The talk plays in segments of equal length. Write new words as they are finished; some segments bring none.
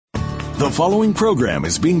The following program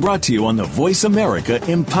is being brought to you on the Voice America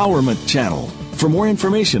Empowerment Channel. For more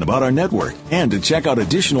information about our network and to check out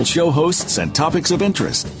additional show hosts and topics of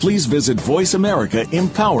interest, please visit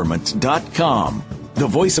voiceamericaempowerment.com. The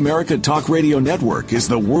Voice America Talk Radio Network is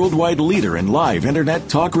the worldwide leader in live Internet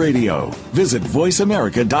talk radio. Visit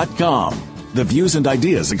voiceamerica.com. The views and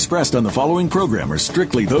ideas expressed on the following program are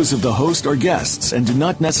strictly those of the host or guests and do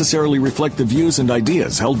not necessarily reflect the views and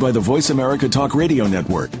ideas held by the Voice America Talk Radio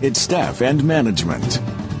Network, its staff, and management.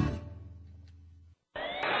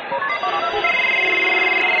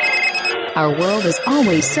 Our world is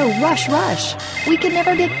always so rush. We can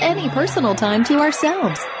never get any personal time to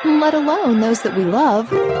ourselves, let alone those that we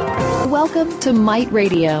love. Welcome to Might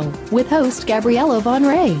Radio with host Gabriella Von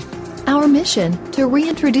Ray. Our mission, to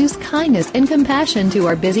reintroduce kindness and compassion to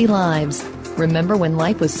our busy lives. Remember when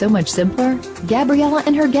life was so much simpler? Gabriella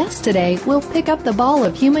and her guests today will pick up the ball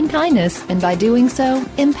of human kindness and by doing so,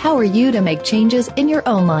 empower you to make changes in your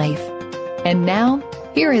own life. And now,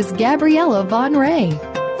 here is Gabriella Von Ray.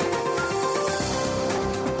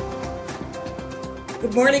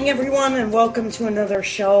 Good morning, everyone, and welcome to another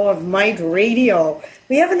show of Might Radio.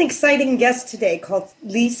 We have an exciting guest today called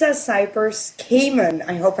Lisa Cyper Kamen.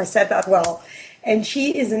 I hope I said that well. And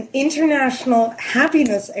she is an international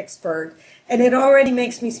happiness expert, and it already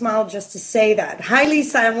makes me smile just to say that. Hi,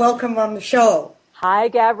 Lisa, and welcome on the show. Hi,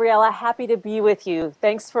 Gabriella. Happy to be with you.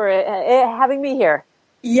 Thanks for having me here.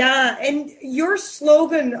 Yeah, and your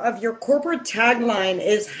slogan of your corporate tagline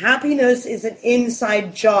is happiness is an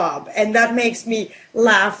inside job, and that makes me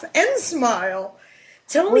laugh and smile.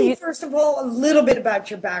 Tell me, first of all, a little bit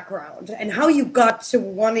about your background and how you got to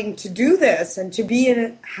wanting to do this and to be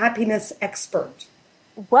a happiness expert.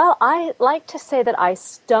 Well, I like to say that I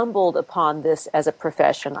stumbled upon this as a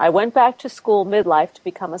profession. I went back to school midlife to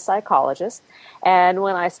become a psychologist, and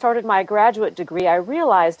when I started my graduate degree, I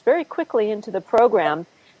realized very quickly into the program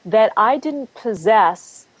that I didn't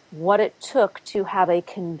possess what it took to have a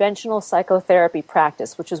conventional psychotherapy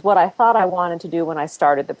practice, which is what I thought I wanted to do when I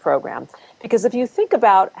started the program. Because if you think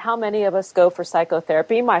about how many of us go for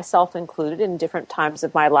psychotherapy, myself included, in different times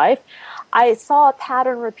of my life, I saw a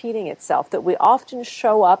pattern repeating itself, that we often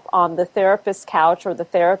show up on the therapist's couch or the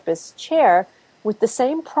therapist's chair with the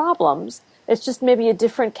same problems. It's just maybe a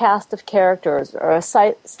different cast of characters or a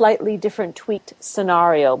slightly different tweaked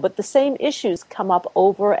scenario, but the same issues come up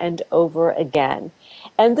over and over again.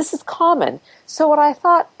 And this is common. So what I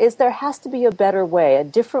thought is there has to be a better way, a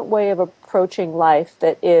different way of approaching life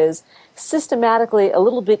that is systematically a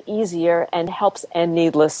little bit easier and helps end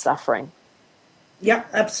needless suffering. Yeah,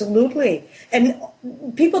 absolutely. And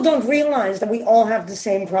people don't realize that we all have the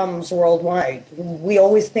same problems worldwide. We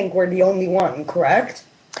always think we're the only one, correct?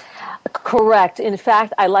 Correct. In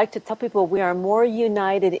fact, I like to tell people we are more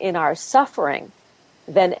united in our suffering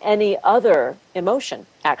than any other emotion,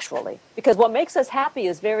 actually. Because what makes us happy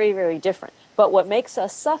is very, very different. But what makes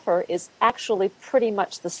us suffer is actually pretty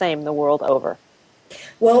much the same the world over.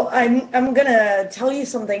 Well, I'm going to tell you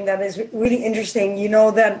something that is really interesting. You know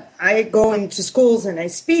that I go into schools and I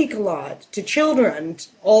speak a lot to children,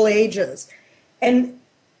 all ages. And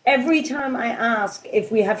every time I ask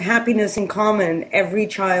if we have happiness in common, every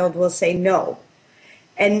child will say no.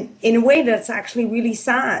 And in a way, that's actually really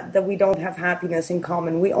sad that we don't have happiness in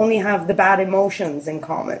common. We only have the bad emotions in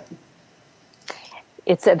common.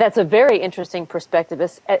 That's a very interesting perspective.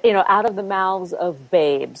 It's, out of the mouths of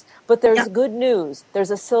babes. But there's good news.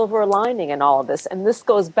 There's a silver lining in all of this. And this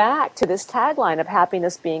goes back to this tagline of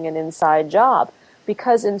happiness being an inside job.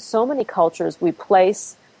 Because in so many cultures, we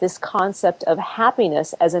place this concept of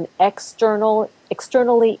happiness as an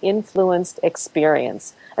externally influenced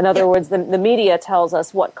experience. In other words, the media tells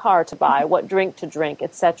us what car to buy, what drink to drink,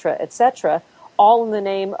 etc., all in the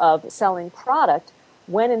name of selling product,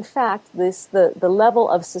 when in fact the level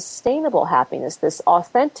of sustainable happiness, this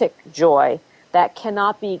authentic joy that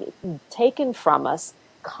cannot be taken from us,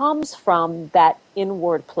 comes from that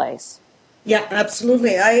inward place. Yeah,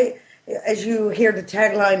 absolutely. As you hear the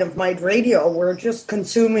tagline of Might Radio, we're just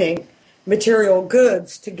consuming material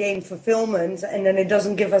goods to gain fulfillment, and then it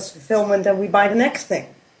doesn't give us fulfillment, and we buy the next thing.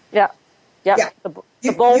 Yeah.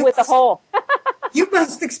 The bowl with the hole. You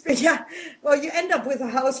must experience, well, you end up with a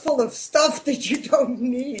house full of stuff that you don't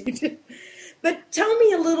need. But tell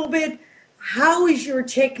me a little bit, how is your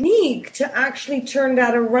technique to actually turn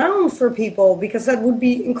that around for people? Because that would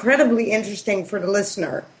be incredibly interesting for the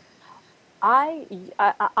listener. I'm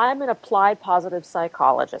an applied positive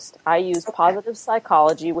psychologist. I use positive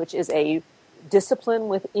psychology, which is a discipline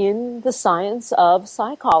within the science of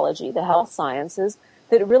psychology, the health sciences,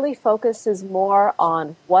 that really focuses more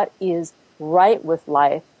on what is right with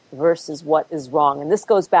life versus what is wrong. And this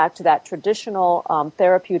goes back to that traditional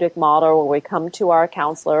therapeutic model where we come to our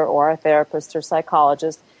counselor or our therapist or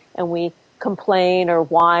psychologist and we complain or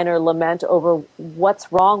whine or lament over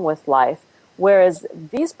what's wrong with life. Whereas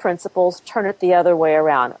these principles turn it the other way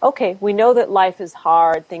around. Okay, we know that life is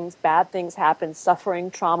hard, bad things happen,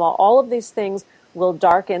 suffering, trauma, all of these things will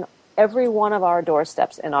darken every one of our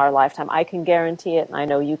doorsteps in our lifetime. I can guarantee it, and I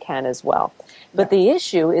know you can as well. But the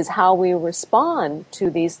issue is how we respond to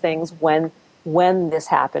these things when this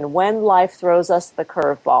happens, when life throws us the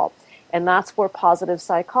curveball. And that's where positive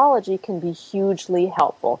psychology can be hugely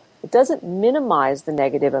helpful. It doesn't minimize the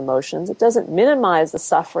negative emotions. It doesn't minimize the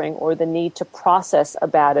suffering or the need to process a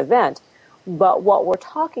bad event. But what we're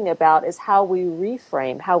talking about is how we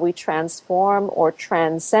reframe, how we transform or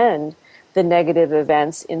transcend the negative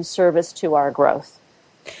events in service to our growth.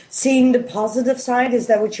 Seeing the positive side, is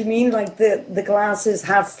that what you mean? Like the glass is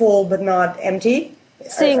half full but not empty?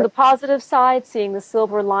 Seeing the positive side, seeing the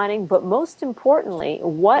silver lining, but most importantly,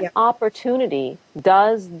 what opportunity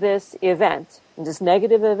does this event, this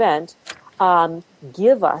negative event,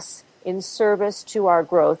 give us in service to our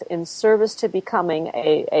growth, in service to becoming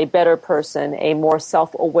a better person, a more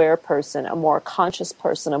self-aware person, a more conscious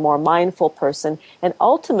person, a more mindful person, and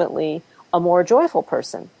ultimately a more joyful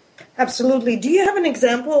person? Absolutely. Do you have an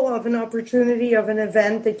example of an opportunity of an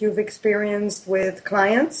event that you've experienced with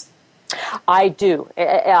clients? I do.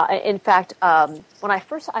 In fact, when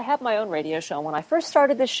I have my own radio show. When I first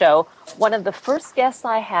started the show, one of the first guests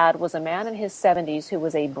I had was a man in his 70s who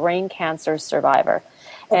was a brain cancer survivor.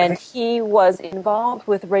 Okay. And he was involved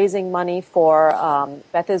with raising money for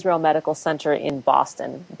Beth Israel Medical Center in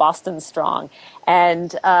Boston, Boston Strong.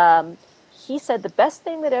 And he said the best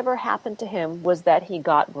thing that ever happened to him was that he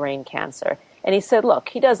got brain cancer. And he said, look,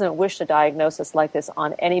 he doesn't wish a diagnosis like this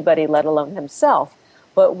on anybody, let alone himself.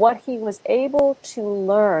 But what he was able to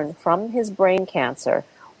learn from his brain cancer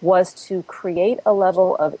was to create a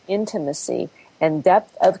level of intimacy and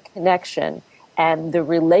depth of connection and the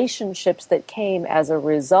relationships that came as a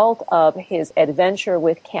result of his adventure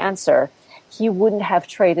with cancer, he wouldn't have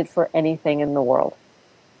traded for anything in the world.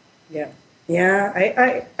 Yeah,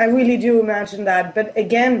 I really do imagine that. But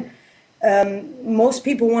again, most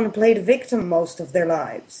people want to play the victim most of their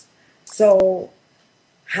lives. So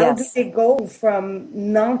how do they go from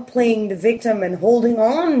not playing the victim and holding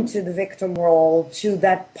on to the victim role to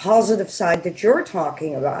that positive side that you're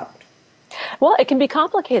talking about? Well, it can be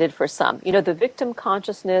complicated for some. You know, the victim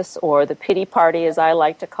consciousness or the pity party, as I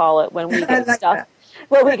like to call it, when we get stuck.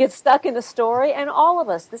 Well, we get stuck in the story, and all of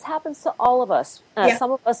us. This happens to all of us.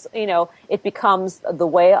 Some of us, you know, it becomes the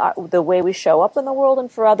way we show up in the world, and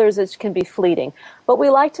for others, it can be fleeting. But we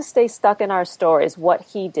like to stay stuck in our stories. What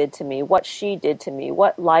he did to me, what she did to me,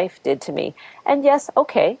 what life did to me. And yes,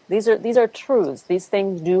 okay, these are truths. These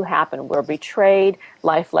things do happen. We're betrayed.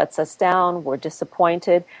 Life lets us down. We're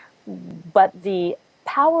disappointed. But the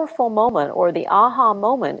powerful moment or the aha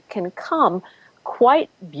moment can come quite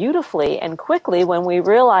beautifully and quickly when we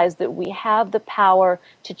realize that we have the power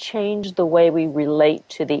to change the way we relate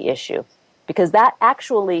to the issue, because that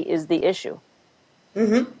actually is the issue.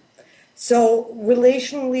 Mm-hmm. So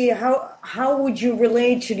relationally, how would you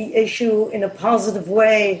relate to the issue in a positive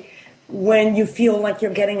way when you feel like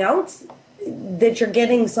you're getting out, that you're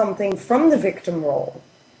getting something from the victim role?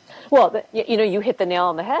 Well, you know, you hit the nail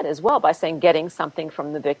on the head as well by saying getting something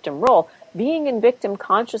from the victim role. Being in victim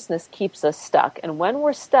consciousness keeps us stuck. And when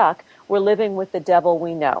we're stuck, we're living with the devil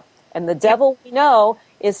we know. And the devil we know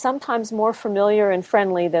is sometimes more familiar and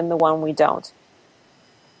friendly than the one we don't.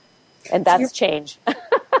 And that's change.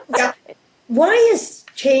 Yeah. Why is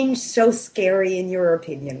change so scary in your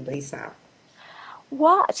opinion, Lisa?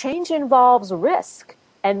 Well, change involves risk.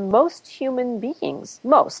 And most human beings,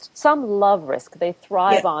 some love risk. They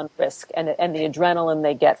thrive on risk and the adrenaline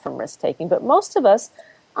they get from risk taking. But most of us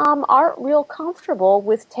aren't real comfortable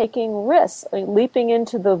with taking risks, leaping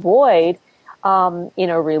into the void in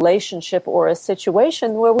a relationship or a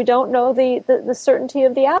situation where we don't know the certainty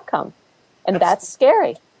of the outcome. And that's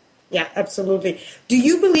scary. Yeah, absolutely. Do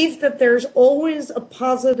you believe that there's always a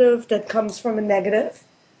positive that comes from a negative?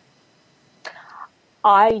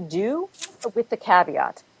 I do, with the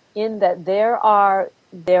caveat, in that there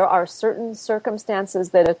are certain circumstances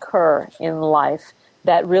that occur in life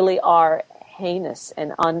that really are heinous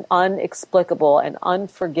and unexplicable and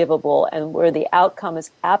unforgivable, and where the outcome is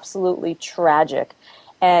absolutely tragic.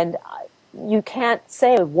 And you can't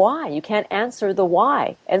say why. You can't answer the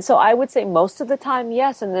why. And so I would say most of the time,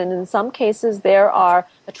 yes. And then in some cases, there are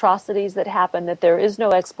atrocities that happen that there is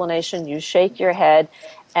no explanation. You shake your head.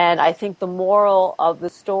 And I think the moral of the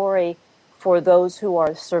story for those who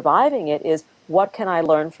are surviving it is what can I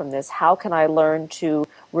learn from this? How can I learn to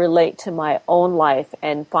relate to my own life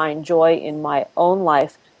and find joy in my own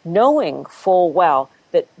life, knowing full well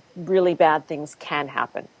that really bad things can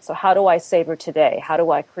happen? So how do I savor today? How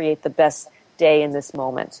do I create the best day in this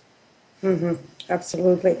moment?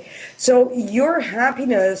 Absolutely. So your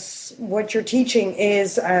happiness, what you're teaching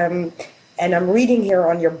is, and I'm reading here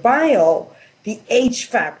on your bio, the H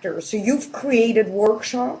factor. So you've created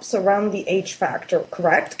workshops around the H factor,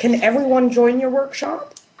 correct? Can everyone join your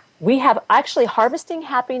workshop? We have actually Harvesting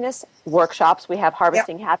Happiness workshops. We have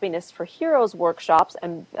Harvesting Yep. Happiness for Heroes workshops,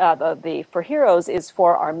 and the for Heroes is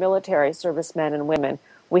for our military servicemen and women.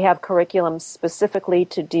 We have curriculums specifically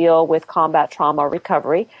to deal with combat trauma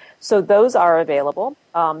recovery. So those are available.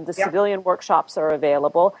 The Yep. civilian workshops are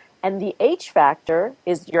available. And the H Factor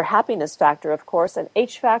is your happiness factor, of course. And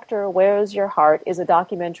H Factor, Where's Your Heart, is a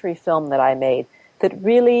documentary film that I made that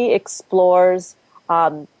really explores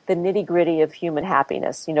the nitty-gritty of human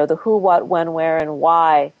happiness. You know, the who, what, when, where, and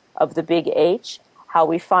why of the big H, how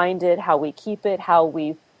we find it, how we keep it, how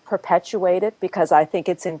we perpetuate it, because I think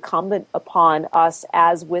it's incumbent upon us,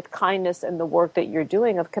 as with kindness and the work that you're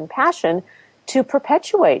doing of compassion, to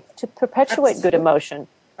perpetuate good emotion.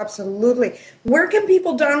 Absolutely. Where can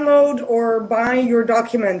people download or buy your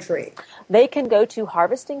documentary? They can go to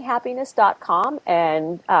harvestinghappiness.com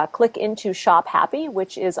and click into Shop Happy,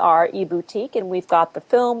 which is our e-boutique. And we've got the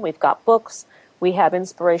film, we've got books, we have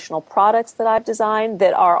inspirational products that I've designed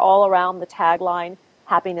that are all around the tagline,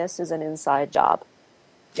 happiness is an inside job.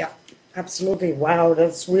 Yeah, absolutely. Wow,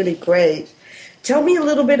 that's really great. Tell me a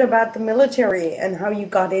little bit about the military and how you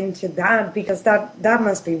got into that, because that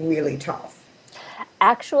must be really tough.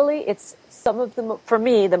 Actually, it's for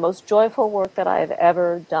me, the most joyful work that I've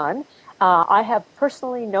ever done. I have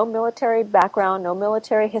personally no military background, no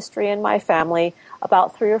military history in my family.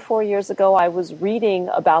 About 3 or 4 years ago, I was reading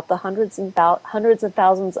about the hundreds of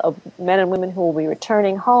thousands of men and women who will be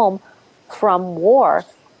returning home from war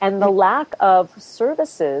and the lack of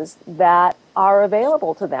services that are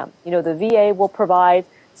available to them. You know, the VA will provide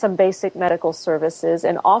some basic medical services,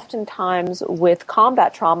 and oftentimes with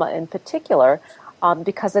combat trauma in particular,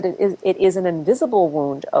 because it is an invisible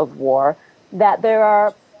wound of war, that there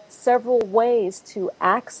are several ways to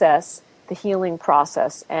access the healing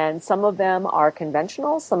process. And some of them are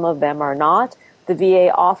conventional, some of them are not. The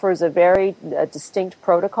VA offers a very distinct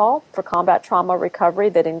protocol for combat trauma recovery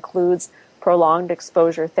that includes prolonged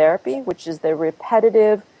exposure therapy, which is the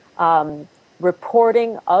repetitive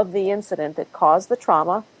reporting of the incident that caused the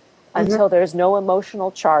trauma until there's no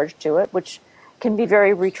emotional charge to it, which can be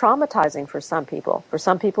very re-traumatizing for some people. For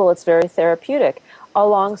some people, it's very therapeutic,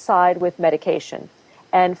 alongside with medication.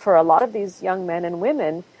 And for a lot of these young men and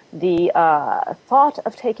women, the thought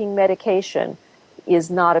of taking medication is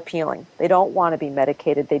not appealing. They don't want to be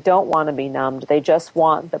medicated. They don't want to be numbed. They just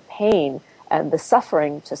want the pain and the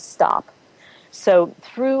suffering to stop. So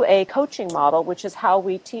through a coaching model, which is how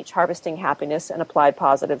we teach Harvesting Happiness and Applied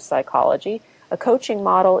Positive Psychology, a coaching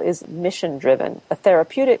model is mission-driven. A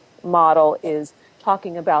therapeutic model is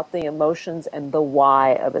talking about the emotions and the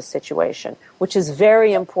why of a situation, which is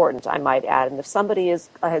very important, I might add. And if somebody is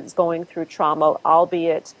going through trauma,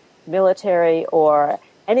 albeit military or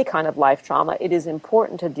any kind of life trauma, it is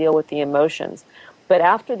important to deal with the emotions. But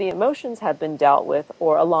after the emotions have been dealt with,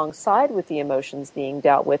 or alongside with the emotions being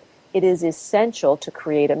dealt with, it is essential to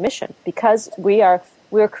create a mission, because we're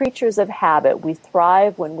creatures of habit. We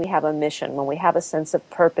thrive when we have a mission, when we have a sense of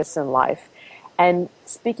purpose in life. And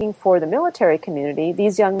speaking for the military community,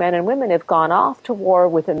 these young men and women have gone off to war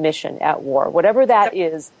with a mission at war, whatever that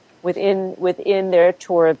is within their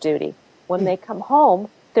tour of duty. When they come home,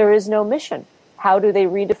 there is no mission. How do they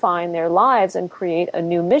redefine their lives and create a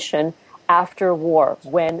new mission after war,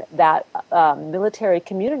 when that military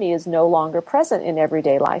community is no longer present in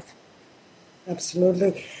everyday life?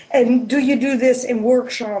 Absolutely. And do you do this in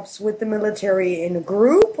workshops with the military in a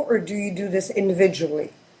group, or do you do this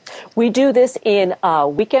individually? We do this in a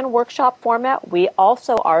weekend workshop format. We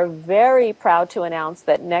also are very proud to announce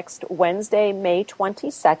that next Wednesday, May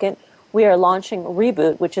 22nd, we are launching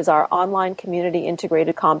Reboot, which is our online community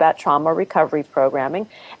integrated combat trauma recovery programming.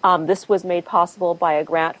 This was made possible by a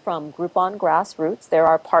grant from Group on Grassroots. They're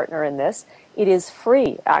our partner in this. It is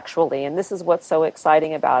free, actually, and this is what's so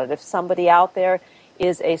exciting about it. If somebody out there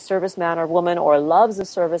is a serviceman or woman, or loves a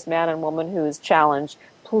serviceman and woman who is challenged,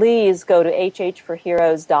 please go to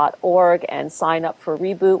hhforheroes.org and sign up for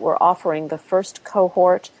Reboot. We're offering the first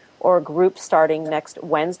cohort or group starting next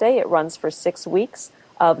Wednesday. It runs for 6 weeks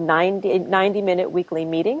of 90-minute weekly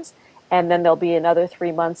meetings, and then there'll be another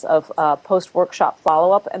 3 months of post-workshop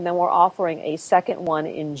follow-up, and then we're offering a second one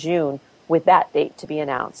in June with that date to be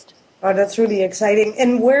announced. Oh, that's really exciting.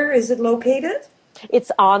 And where is it located?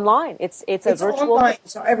 It's online. It's a virtual. Online,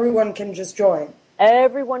 so everyone can just join.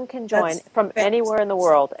 Everyone can join That's from anywhere in the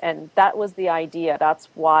world, and that was the idea. That's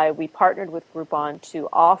why we partnered with Groupon to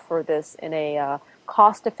offer this in a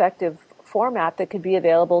cost-effective format that could be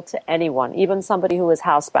available to anyone, even somebody who is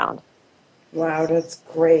housebound. Wow, that's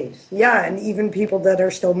great. Yeah, and even people that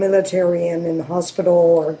are still military and in hospital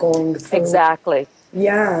or going through. Exactly.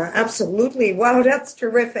 Yeah, absolutely. Wow, that's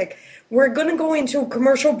terrific. We're going to go into a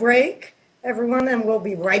commercial break, everyone, and we'll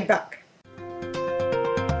be right back.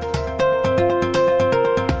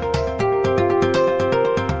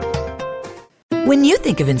 When you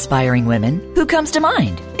think of inspiring women, who comes to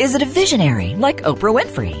mind? Is it a visionary like Oprah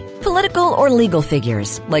Winfrey? Political or legal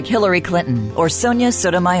figures like Hillary Clinton or Sonia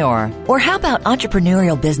Sotomayor? Or how about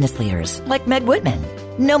entrepreneurial business leaders like Meg Whitman?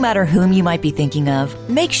 No matter whom you might be thinking of,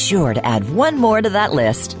 make sure to add one more to that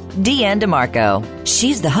list. Deanne DeMarco.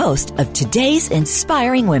 She's the host of Today's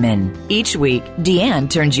Inspiring Women. Each week, Deanne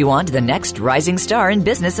turns you on to the next rising star in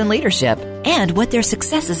business and leadership and what their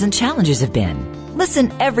successes and challenges have been.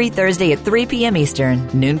 Listen every Thursday at 3 p.m. Eastern,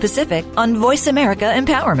 noon Pacific, on Voice America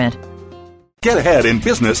Empowerment. Get ahead in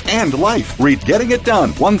business and life. Read Getting It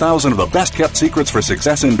Done, 1,000 of the best-kept secrets for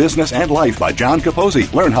success in business and life by John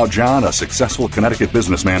Capozzi. Learn how John, a successful Connecticut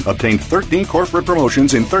businessman, obtained 13 corporate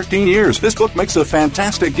promotions in 13 years. This book makes a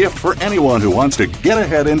fantastic gift for anyone who wants to get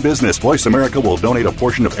ahead in business. Voice America will donate a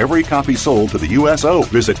portion of every copy sold to the USO.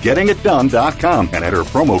 Visit gettingitdone.com and enter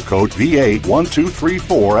promo code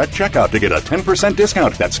VA1234 at checkout to get a 10%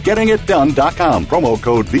 discount. That's gettingitdone.com. Promo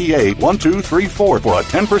code VA1234 for a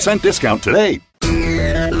 10% discount today.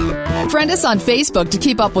 Friend us on Facebook to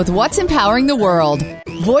keep up with what's empowering the world.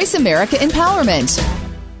 Voice America Empowerment.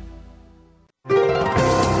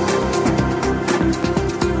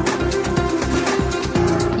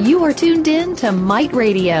 You are tuned in to Might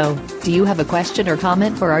Radio. Do you have a question or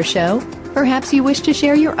comment for our show? Perhaps you wish to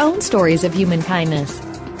share your own stories of human kindness.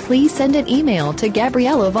 Please send an email to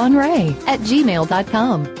Gabriella Von Ray at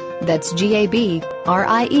gmail.com. That's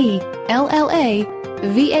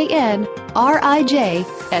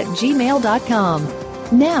GabrielleVanRij@gmail.com.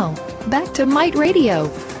 Now, back to Might Radio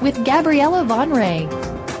with Gabriella Von Ray.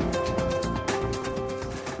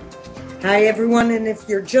 Hi, everyone, and if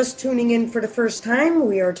you're just tuning in for the first time,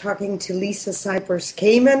 we are talking to Lisa Cyper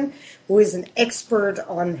Kamen, who is an expert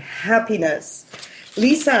on happiness.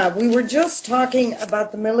 Lisa, we were just talking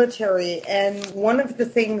about the military, and one of the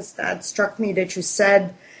things that struck me that you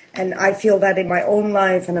said, and I feel that in my own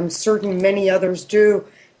life, and I'm certain many others do,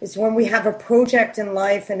 is when we have a project in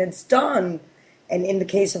life and it's done, and in the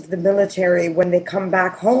case of the military, when they come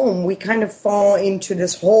back home, we kind of fall into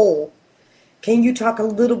this hole. Can you talk a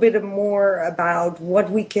little bit more about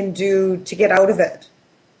what we can do to get out of it?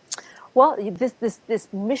 Well, this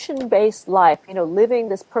mission-based life, living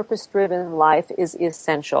this purpose-driven life is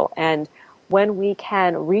essential. And when we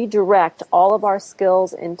can redirect all of our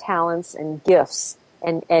skills and talents and gifts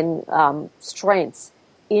and strengths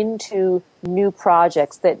into new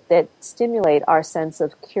projects that stimulate our sense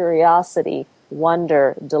of curiosity,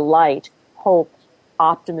 wonder, delight, hope,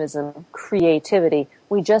 optimism, creativity,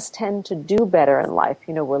 we just tend to do better in life.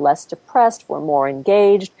 We're less depressed, we're more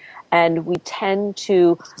engaged, and we tend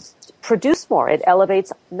to produce more. It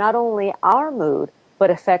elevates not only our mood, but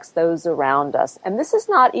affects those around us. And this is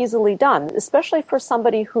not easily done, especially for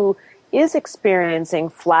somebody who is experiencing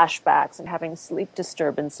flashbacks and having sleep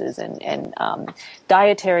disturbances and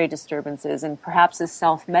dietary disturbances, and perhaps is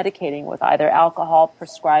self-medicating with either alcohol,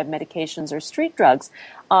 prescribed medications, or street drugs.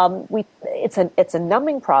 It's a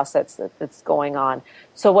numbing process that's going on.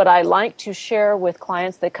 So what I like to share with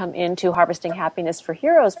clients that come into Harvesting Happiness for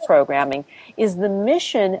Heroes programming is the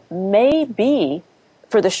mission may be,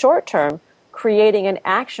 for the short term, creating an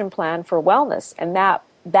action plan for wellness, and that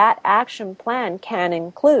action plan can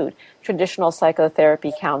include traditional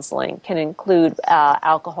psychotherapy counseling, can include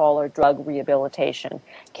alcohol or drug rehabilitation,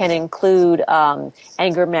 can include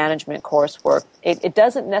anger management coursework. It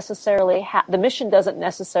doesn't necessarily the mission doesn't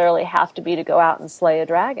necessarily have to be to go out and slay a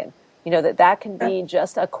dragon. That can be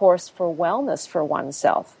just a course for wellness for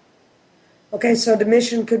oneself. Okay, so the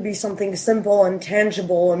mission could be something simple and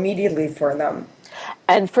tangible immediately for them.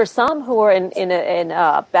 And for some who are in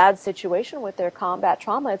a bad situation with their combat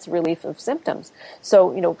trauma, it's relief of symptoms.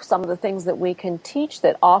 So, some of the things that we can teach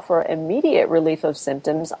that offer immediate relief of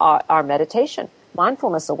symptoms are meditation,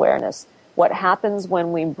 mindfulness awareness. What happens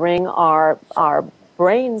when we bring our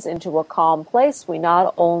brains into a calm place? We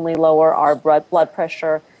not only lower our blood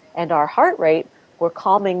pressure and our heart rate, we're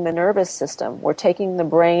calming the nervous system. We're taking the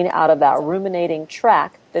brain out of that ruminating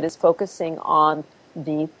track that is focusing on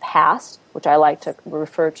the past, which I like to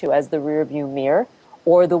refer to as the rear view mirror,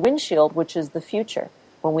 or the windshield, which is the future.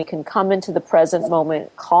 When we can come into the present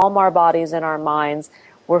moment, calm our bodies and our minds,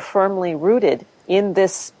 we're firmly rooted in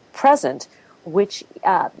this present, which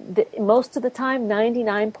most of the time,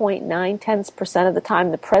 99.9% of the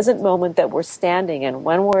time, the present moment that we're standing in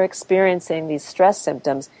when we're experiencing these stress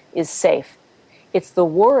symptoms is safe. It's the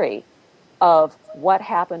worry of what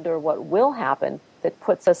happened or what will happen that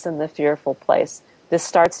puts us in the fearful place. This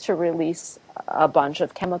starts to release a bunch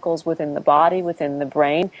of chemicals within the body, within the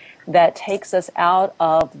brain, that takes us out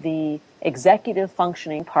of the executive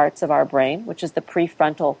functioning parts of our brain, which is the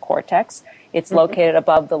prefrontal cortex. It's located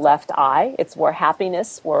above the left eye. It's where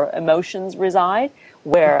happiness, where emotions reside,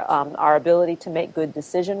 where our ability to make good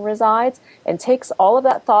decision resides, and takes all of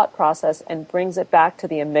that thought process and brings it back to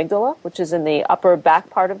the amygdala, which is in the upper back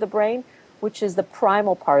part of the brain, which is the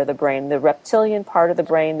primal part of the brain, the reptilian part of the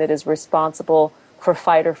brain that is responsible for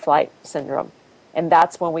fight or flight syndrome. And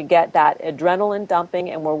that's when we get that adrenaline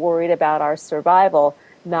dumping and we're worried about our survival,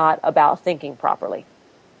 not about thinking properly.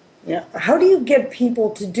 Yeah. How do you get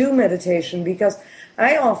people to do meditation? Because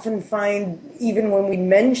I often find, even when we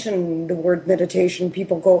mention the word meditation,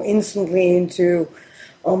 people go instantly into,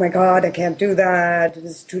 oh my God, I can't do that.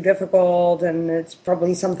 It's too difficult. And it's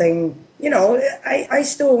probably something, I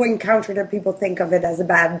still encounter that people think of it as a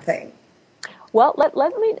bad thing. Well,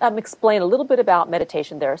 let me explain a little bit about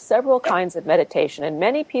meditation. There are several kinds of meditation, and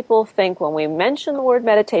many people think when we mention the word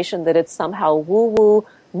meditation that it's somehow woo-woo,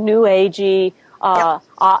 new agey,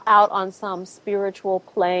 out on some spiritual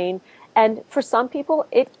plane. And for some people,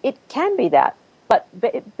 it can be that. But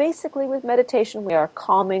basically with meditation, we are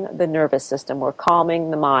calming the nervous system. We're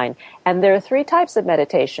calming the mind. And there are three types of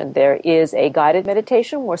meditation. There is a guided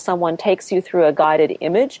meditation where someone takes you through a guided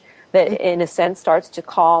image that, in a sense, starts to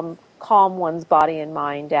calm one's body and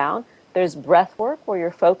mind down. There's breath work where you're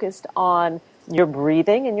focused on your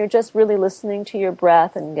breathing and you're just really listening to your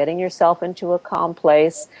breath and getting yourself into a calm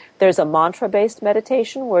place. There's a mantra-based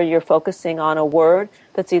meditation where you're focusing on a word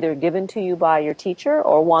that's either given to you by your teacher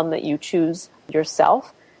or one that you choose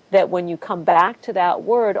yourself, that when you come back to that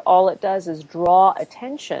word, all it does is draw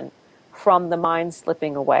attention from the mind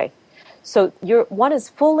slipping away. So one is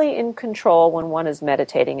fully in control when one is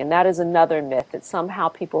meditating, and that is another myth, that somehow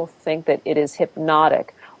people think that it is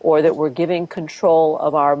hypnotic or that we're giving control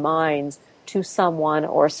of our minds to someone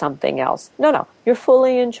or something else. No, you're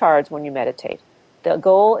fully in charge when you meditate. The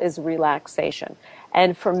goal is relaxation.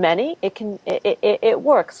 And for many, it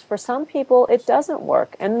works. For some people, it doesn't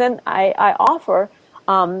work. And then I offer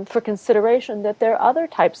for consideration that there are other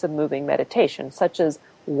types of moving meditation, such as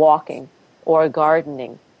walking or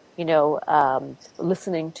gardening,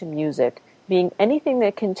 listening to music, being anything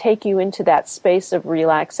that can take you into that space of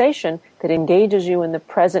relaxation that engages you in the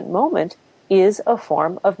present moment is a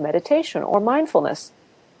form of meditation or mindfulness.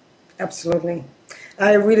 Absolutely.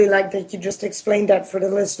 I really like that you just explained that for the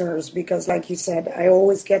listeners, because like you said, I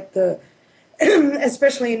always get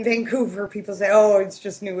especially in Vancouver, people say, oh, it's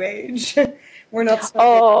just new age. We're not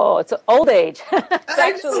studying. Oh, it's old age. It's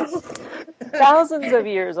actually thousands of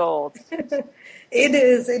years old. It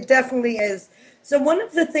is. It definitely is. So one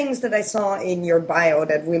of the things that I saw in your bio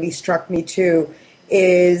that really struck me too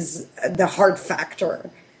is the heart factor.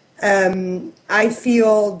 I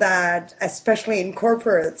feel that, especially in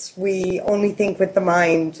corporates, we only think with the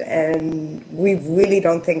mind and we really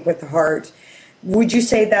don't think with the heart. Would you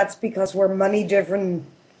say that's because we're a money-driven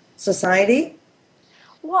society?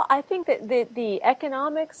 Well, I think that the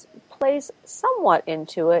economics plays somewhat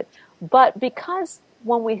into it, but because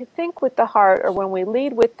when we think with the heart or when we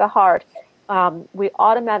lead with the heart, we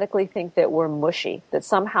automatically think that we're mushy, that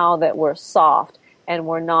somehow that we're soft and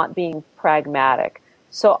we're not being pragmatic.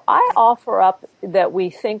 So I offer up that we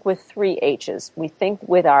think with three H's. We think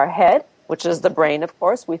with our head, which is the brain, of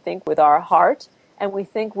course. We think with our heart, and we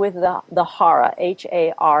think with the hara,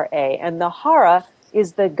 H-A-R-A. And the hara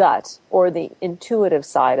is the gut or the intuitive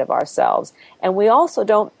side of ourselves. And we also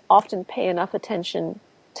don't often pay enough attention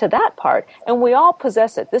to that part. And we all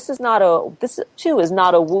possess it. This too is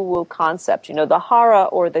not a woo-woo concept. The hara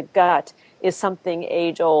or the gut is something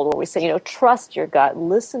age-old, where we say, trust your gut,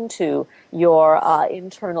 listen to your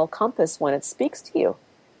internal compass when it speaks to you.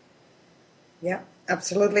 Yeah,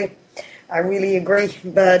 absolutely. I really agree.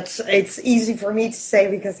 But it's easy for me to say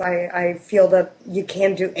because I feel that you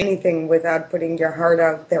can't do anything without putting your heart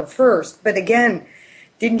out there first. But again,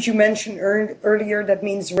 didn't you mention earlier that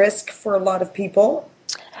means risk for a lot of people?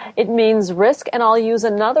 It means risk, and I'll use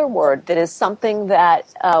another word that is something that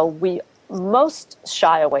we most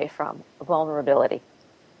shy away from: vulnerability.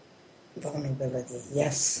 Vulnerability,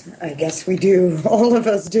 yes. I guess we do. All of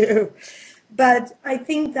us do. But I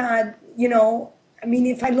think that, I mean,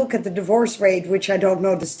 if I look at the divorce rate, which I don't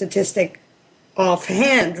know the statistic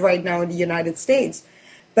offhand right now in the United States,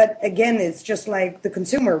 but again, it's just like the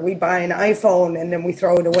consumer. We buy an iPhone and then we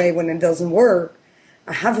throw it away when it doesn't work.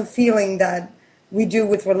 I have a feeling that we do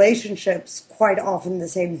with relationships quite often the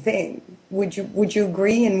same thing. Would you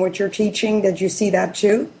agree in what you're teaching that you see that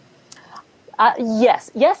too?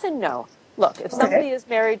 Yes and no. Look, if somebody is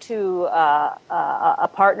married to a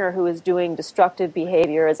partner who is doing destructive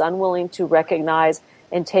behavior, is unwilling to recognize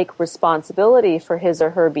and take responsibility for his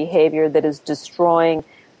or her behavior that is destroying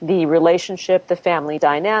the relationship, the family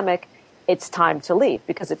dynamic, it's time to leave,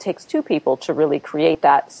 because it takes two people to really create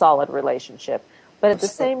that solid relationship. But at the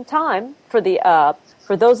same time, for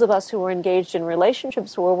those of us who are engaged in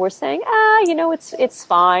relationships where we're saying, it's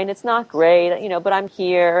fine, it's not great, but I'm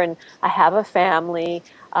here and I have a family,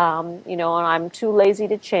 and I'm too lazy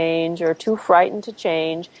to change or too frightened to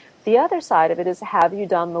change. The other side of it is, have you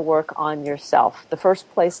done the work on yourself? The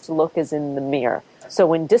first place to look is in the mirror. So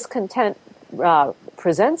when discontent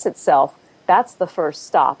presents itself, that's the first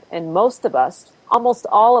stop. And most of us, almost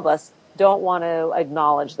all of us, don't want to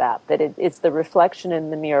acknowledge that it's the reflection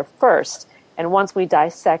in the mirror first. And once we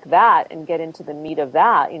dissect that and get into the meat of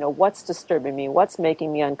that, what's disturbing me, what's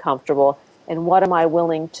making me uncomfortable, and what am I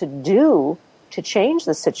willing to do to change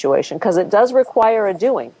the situation? Because it does require a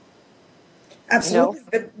doing.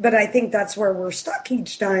 Absolutely. But I think that's where we're stuck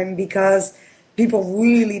each time, because people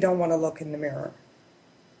really don't want to look in the mirror.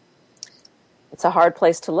 It's a hard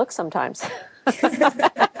place to look sometimes.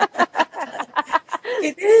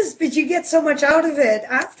 It is, but you get so much out of it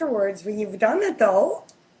afterwards when you've done it, though.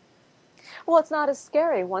 Well, it's not as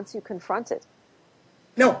scary once you confront it.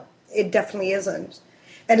 No, it definitely isn't.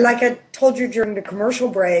 And like I told you during the commercial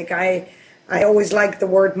break, I always like the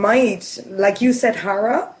word might. Like you said,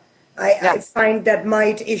 hara. I find that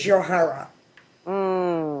might is your hara.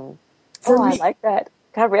 For me. I like that.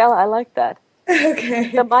 Gabriella, I like that.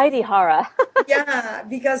 Okay. The mighty hara. Yeah,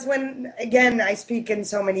 because I speak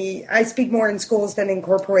more in schools than in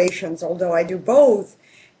corporations, although I do both.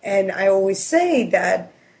 And I always say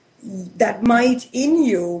that might in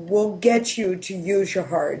you will get you to use your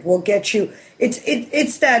heart, will get you.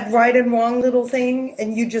 It's that right and wrong little thing,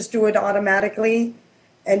 and you just do it automatically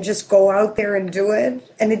and just go out there and do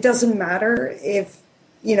it. And it doesn't matter if,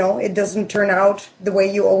 it doesn't turn out the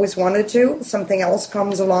way you always wanted to. Something else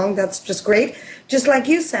comes along that's just great. Just like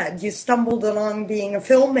you said, you stumbled along being a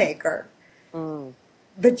filmmaker.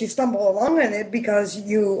 But you stumble along in it because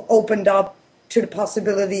you opened up to the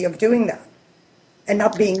possibility of doing that and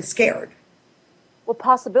not being scared. Well,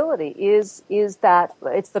 possibility is that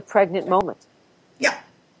it's the pregnant moment. Yeah,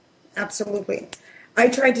 absolutely. I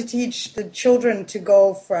try to teach the children to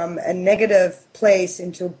go from a negative place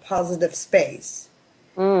into a positive space.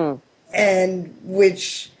 And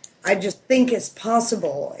which I just think is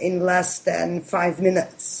possible in less than 5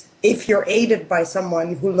 minutes if you're aided by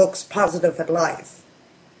someone who looks positive at life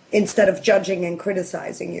instead of judging and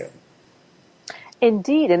criticizing you.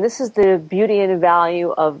 Indeed, and this is the beauty and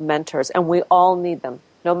value of mentors, and we all need them,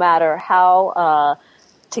 no matter how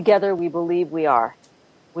together we believe we are.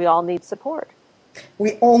 We all need support.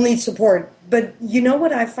 We all need support. But you know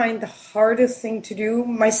what I find the hardest thing to do,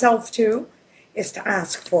 myself too, is to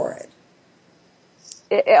ask for it.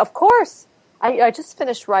 Of course. I just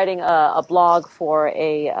finished writing a blog for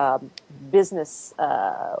a business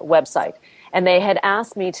website, and they had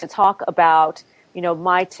asked me to talk about,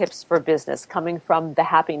 my tips for business coming from the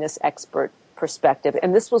happiness expert perspective.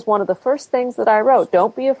 And this was one of the first things that I wrote.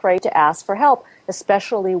 Don't be afraid to ask for help,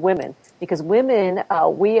 especially women, because women,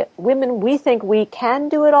 we think we can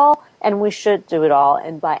do it all and we should do it all.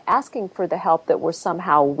 And by asking for the help that we're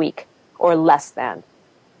somehow weak or less than.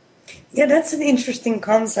 Yeah, that's an interesting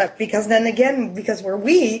concept, because then again, because we're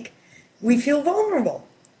weak, we feel vulnerable.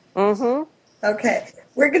 Okay,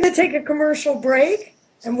 we're going to take a commercial break,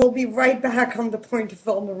 and we'll be right back on the point of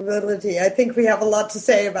vulnerability. I think we have a lot to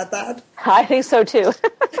say about that. I think so too.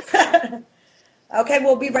 Okay,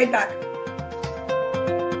 we'll be right back.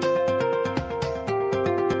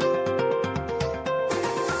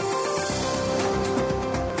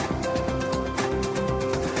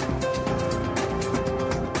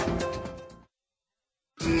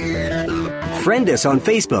 Friend us on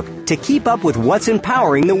Facebook to keep up with what's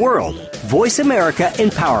empowering the world. Voice America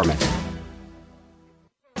Empowerment.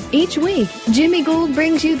 Each week, Jimmy Gould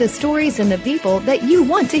brings you the stories and the people that you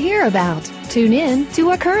want to hear about. Tune in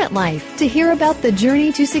to A Current Life to hear about the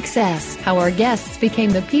journey to success, how our guests became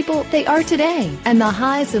the people they are today, and the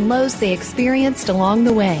highs and lows they experienced along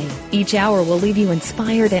the way. Each hour will leave you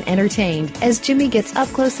inspired and entertained as Jimmy gets up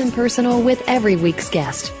close and personal with every week's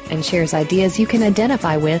guest and shares ideas you can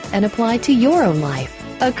identify with and apply to your own life.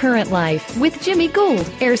 A Current Life with Jimmy Gould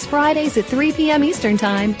airs Fridays at 3 p.m. Eastern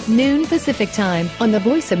Time, noon Pacific Time on the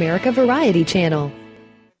Voice America Variety Channel.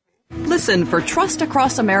 Listen for Trust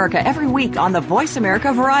Across America every week on the Voice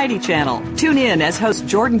America Variety Channel. Tune in as host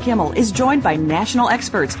Jordan Kimmel is joined by national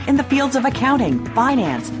experts in the fields of accounting,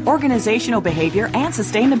 finance, organizational behavior, and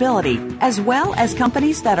sustainability, as well as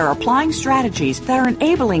companies that are applying strategies that are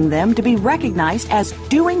enabling them to be recognized as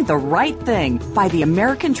doing the right thing by the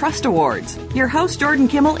American Trust Awards. Your host Jordan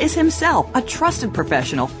Kimmel is himself a trusted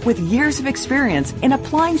professional with years of experience in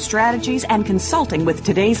applying strategies and consulting with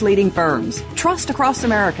today's leading firms. Trust Across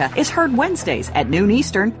America is heard Wednesdays at noon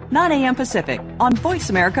Eastern, 9 a.m. Pacific on Voice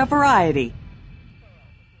America Variety.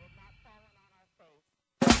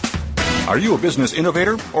 Are you a business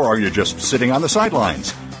innovator, or are you just sitting on the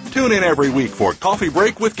sidelines? Tune in every week for Coffee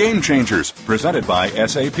Break with Game Changers, presented by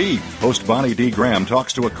SAP. Host Bonnie D. Graham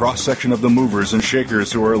talks to a cross-section of the movers and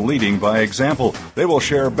shakers who are leading by example. They will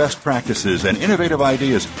share best practices and innovative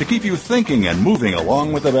ideas to keep you thinking and moving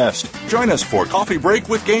along with the best. Join us for Coffee Break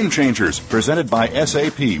with Game Changers, presented by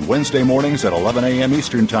SAP, Wednesday mornings at 11 a.m.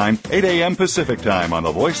 Eastern Time, 8 a.m. Pacific Time on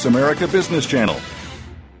the Voice America Business Channel.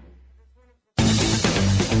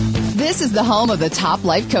 This is the home of the top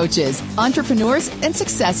life coaches, entrepreneurs, and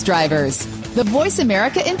success drivers. The Voice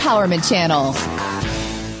America Empowerment Channel.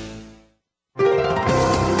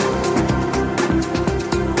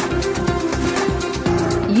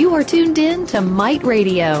 You are tuned in to Might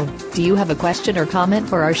Radio. Do you have a question or comment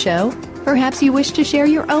for our show? Perhaps you wish to share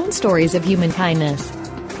your own stories of human kindness.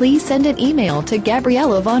 Please send an email to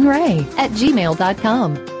Gabriella Von Ray at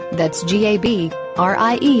gmail.com. That's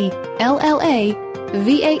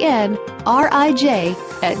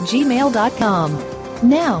GabrielleVanRij@gmail.com.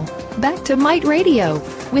 Now, back to Might Radio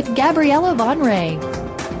with Gabriella Von Ray.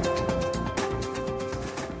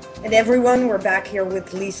 And everyone, we're back here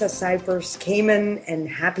with Lisa Cyper Kamen, and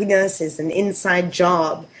happiness is an inside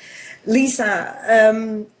job.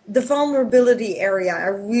 Lisa, the vulnerability area, I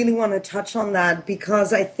really want to touch on that,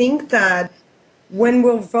 because I think that when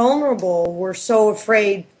we're vulnerable, we're so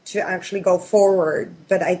afraid to actually go forward.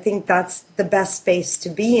 But I think that's the best space to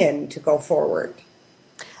be in to go forward.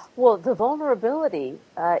 Well, the vulnerability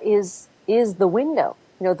is the window.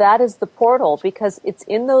 You know, that is the portal, because it's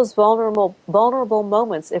in those vulnerable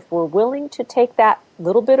moments, if we're willing to take that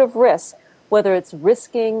little bit of risk, whether it's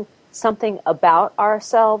risking something about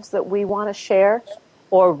ourselves that we want to share,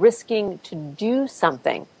 or risking to do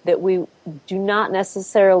something that we do not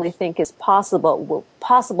necessarily think is possible,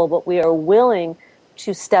 but we are willing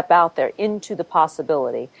to step out there into the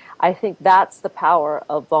possibility. I think that's the power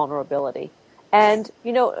of vulnerability. And,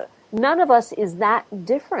 you know, none of us is that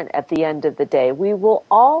different at the end of the day. We will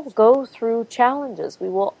all go through challenges. We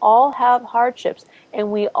will all have hardships,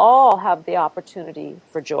 and we all have the opportunity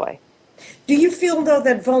for joy. Do you feel, though,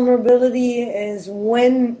 that vulnerability is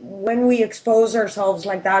when we expose ourselves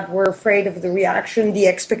like that, we're afraid of the reaction, the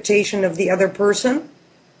expectation of the other person?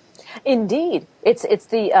 Indeed. It's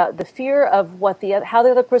the fear of how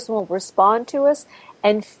the other person will respond to us,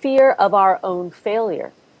 and fear of our own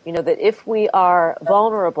failure. You know, that if we are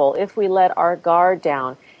vulnerable, if we let our guard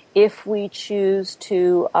down, if we choose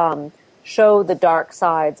to show the dark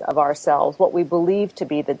sides of ourselves, what we believe to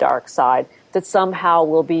be the dark side, that somehow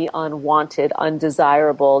will be unwanted,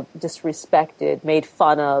 undesirable, disrespected, made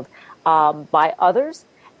fun of by others,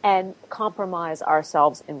 and compromise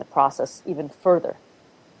ourselves in the process even further.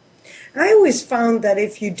 I always found that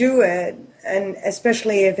if you do it, and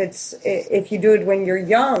especially if you do it when you're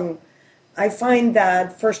young, I find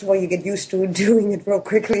that, first of all, you get used to doing it real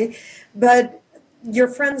quickly, but your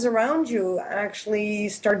friends around you actually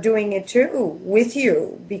start doing it too with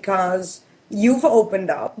you, because you've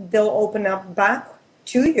opened up, they'll open up back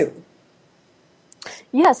to you.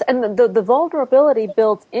 Yes, and the vulnerability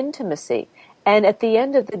builds intimacy. And at the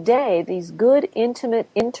end of the day, these good, intimate,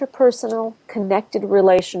 interpersonal, connected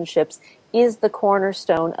relationships is the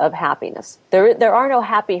cornerstone of happiness. There are no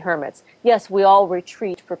happy hermits. Yes, we all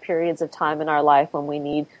retreat for periods of time in our life when we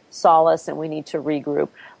need solace and we need to regroup.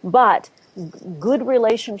 But good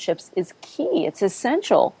relationships is key. It's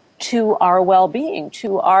essential to our well-being,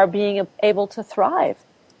 to our being able to thrive.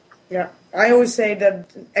 Yeah, I always say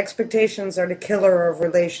that expectations are the killer of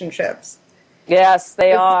relationships. Yes,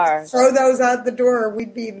 they are. Throw those out the door,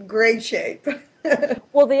 we'd be in great shape.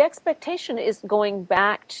 Well, the expectation is going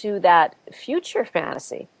back to that future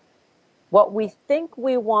fantasy. What we think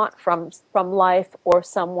we want from life or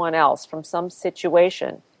someone else, from some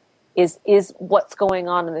situation, is what's going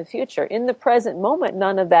on in the future. In the present moment,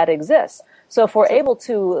 none of that exists. So if we're able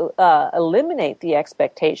to eliminate the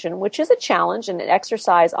expectation, which is a challenge and an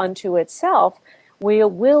exercise unto itself, we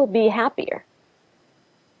will be happier.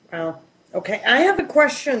 Wow. Okay. I have a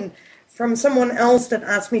question from someone else that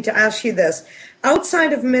asked me to ask you this.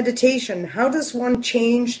 Outside of meditation, how does one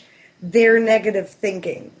change their negative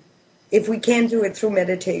thinking if we can't do it through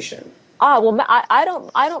meditation? Well, I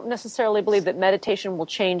don't necessarily believe that meditation will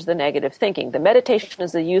change the negative thinking. The meditation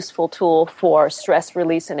is a useful tool for stress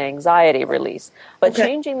release and anxiety release. But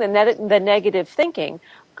changing the negative thinking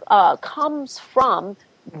comes from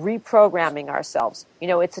reprogramming ourselves.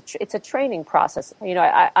 It's a training process.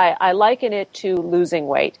 I liken it to losing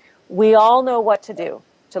weight. We all know what to do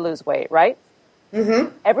to lose weight, right?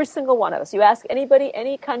 Mm-hmm. Every single one of us. You ask anybody,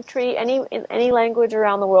 any country, any language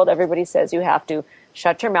around the world, everybody says you have to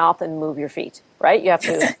shut your mouth and move your feet, right? You have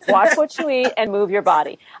to watch what you eat and move your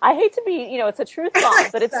body. I hate to be, it's a truth bomb,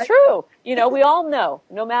 but it's true. We all know,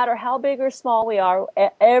 no matter how big or small we are,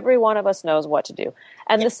 every one of us knows what to do.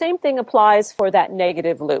 And the same thing applies for that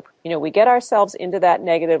negative loop. We get ourselves into that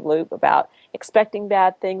negative loop about expecting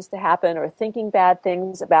bad things to happen or thinking bad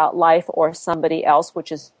things about life or somebody else,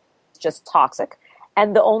 which is just toxic.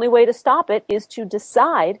 And the only way to stop it is to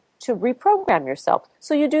decide to reprogram yourself.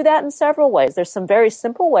 So you do that in several ways. There's some very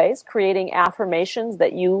simple ways, creating affirmations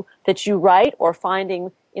that you write, or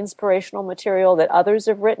finding inspirational material that others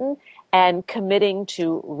have written and committing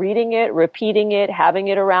to reading it, repeating it, having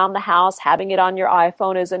it around the house, having it on your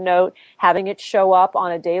iPhone as a note, having it show up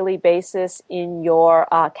on a daily basis in your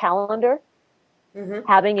calendar. Mm-hmm.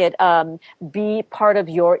 Having it be part of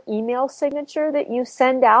your email signature that you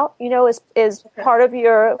send out, is part of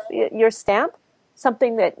your stamp,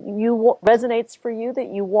 something that resonates for you, that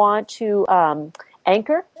you want to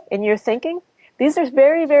anchor in your thinking. These are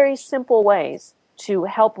very, very simple ways to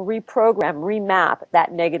help reprogram, remap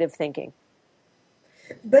that negative thinking.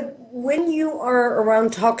 But when you are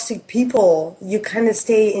around toxic people, you kind of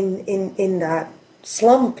stay in that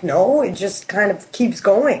slump, no? It just kind of keeps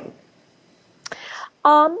going.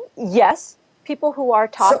 Yes, people who are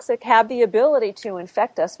toxic have the ability to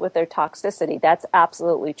infect us with their toxicity. That's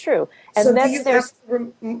absolutely true. And so then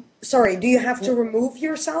do you have to remove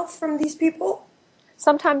yourself from these people?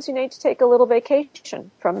 Sometimes you need to take a little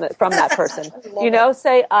vacation from that person.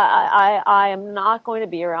 Say, I am not going to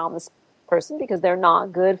be around this person because they're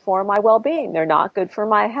not good for my well-being. They're not good for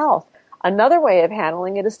my health. Another way of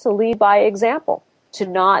handling it is to lead by example, to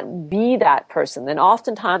not be that person. And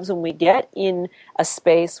oftentimes when we get in a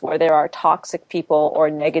space where there are toxic people or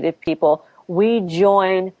negative people, we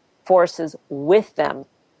join forces with them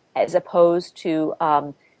as opposed to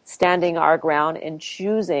standing our ground and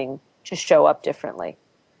choosing to show up differently.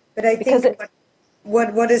 But I think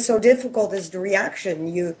what is so difficult is the reaction.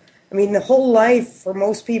 The whole life for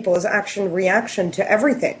most people is action-reaction to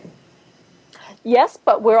everything. Yes,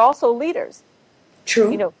 but we're also leaders.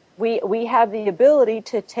 True. We have the ability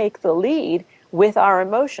to take the lead with our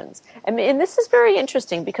emotions. And this is very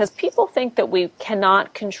interesting because people think that we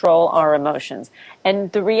cannot control our emotions.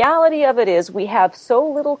 And the reality of it is we have so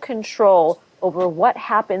little control over what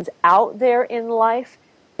happens out there in life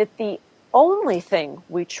that the only thing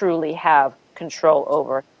we truly have control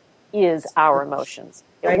over is our emotions.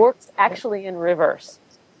 It works actually in reverse.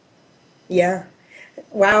 Yeah.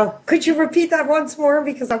 Wow. Could you repeat that once more?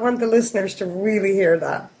 Because I want the listeners to really hear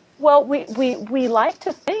that. Well, we like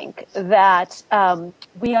to think that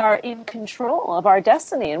we are in control of our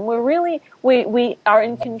destiny, and we are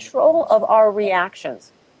in control of our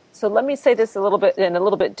reactions. So let me say this in a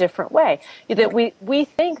little bit different way. That we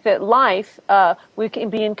think that life, we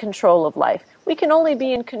can be in control of life. We can only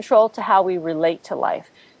be in control to how we relate to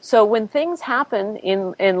life. So when things happen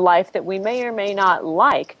in life that we may or may not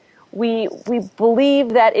like, we believe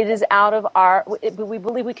that it is out of we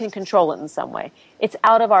believe we can control it in some way. It's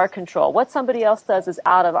out of our control. What somebody else does is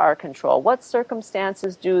out of our control. What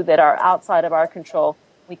circumstances do that are outside of our control,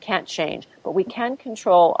 we can't change. But we can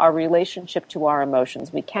control our relationship to our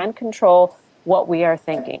emotions. We can control what we are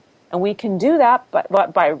thinking. And we can do that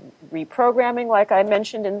by reprogramming, like I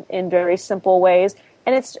mentioned, in very simple ways.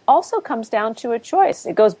 And it also comes down to a choice.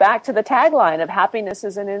 It goes back to the tagline of happiness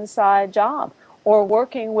is an inside job. Or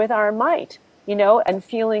working with our might, and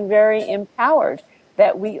feeling very empowered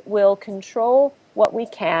that we will control what we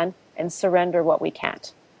can and surrender what we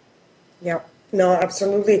can't. Yeah, no,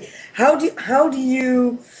 absolutely.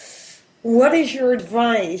 What is your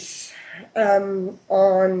advice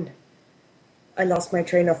on I lost my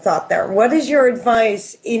train of thought there. What is your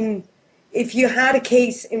advice if you had a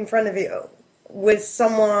case in front of you with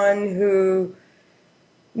someone who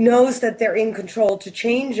knows that they're in control to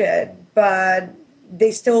change it, but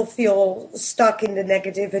they still feel stuck in the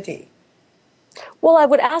negativity? Well, I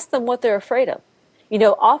would ask them what they're afraid of.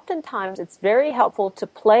 Oftentimes it's very helpful to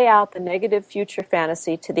play out the negative future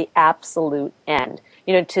fantasy to the absolute end.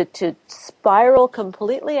 To spiral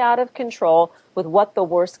completely out of control with what the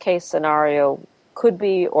worst case scenario could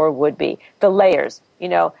be or would be. The layers,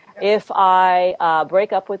 if I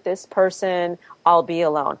break up with this person, I'll be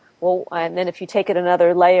alone. Well, and then if you take it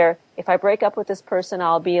another layer, if I break up with this person,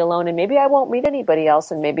 I'll be alone, and maybe I won't meet anybody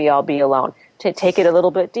else, and maybe I'll be alone. To take it a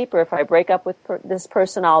little bit deeper, if I break up with this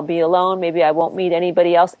person, I'll be alone, maybe I won't meet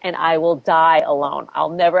anybody else, and I will die alone.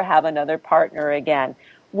 I'll never have another partner again,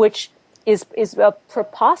 which is a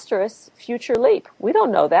preposterous future leap. We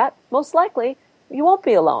don't know that. Most likely, you won't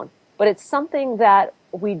be alone. But it's something that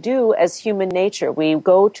we do as human nature. We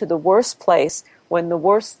go to the worst place when the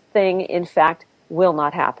worst thing, in fact, will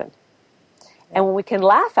not happen. And when we can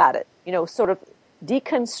laugh at it, sort of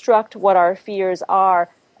deconstruct what our fears are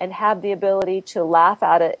and have the ability to laugh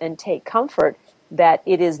at it and take comfort that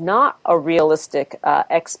it is not a realistic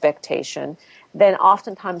expectation, then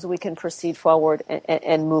oftentimes we can proceed forward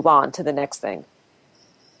and move on to the next thing.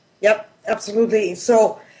 Yep, absolutely.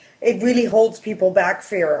 So it really holds people back,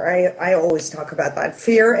 fear. I always talk about that.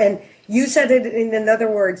 Fear, and you said it in another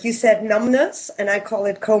word. You said numbness, and I call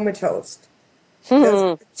it comatose.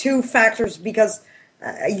 Those two factors, because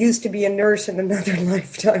I used to be a nurse in another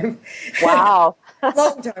lifetime. Wow. A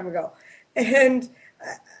long time ago. And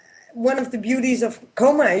one of the beauties of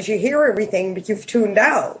coma is you hear everything, but you've tuned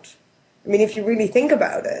out. I mean, if you really think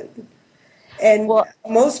about it. And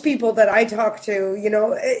most people that I talk to,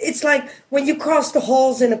 it's like when you cross the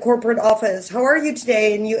halls in a corporate office, how are you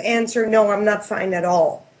today? And you answer, no, I'm not fine at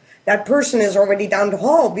all. That person is already down the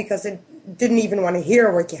hall because it didn't even want to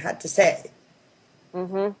hear what you had to say.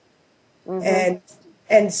 Mm-hmm. Mm-hmm.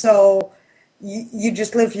 And so you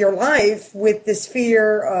just live your life with this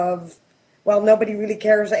fear of, well, nobody really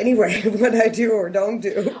cares anyway what I do or don't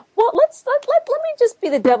do. Well, let me just be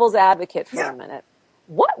the devil's advocate for a minute.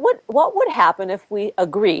 What would happen if we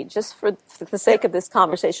agreed, just for the sake of this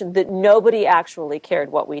conversation, that nobody actually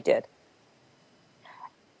cared what we did?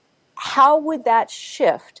 How would that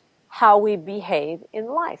shift how we behave in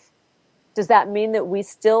life? Does that mean that we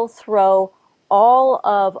still throw all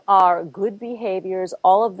of our good behaviors,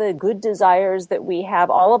 all of the good desires that we have,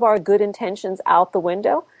 all of our good intentions out the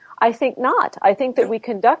window? I think not. I think that we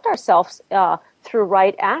conduct ourselves through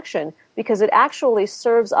right action because it actually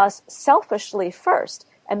serves us selfishly first.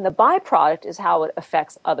 And the byproduct is how it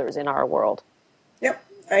affects others in our world. Yep,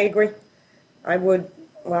 I agree. I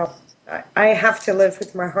have to live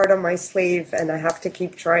with my heart on my sleeve, and I have to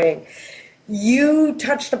keep trying. You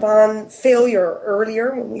touched upon failure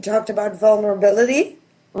earlier when we talked about vulnerability.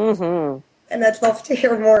 Mm-hmm. And I'd love to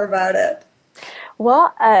hear more about it.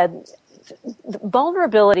 Well,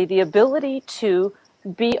 vulnerability, the ability to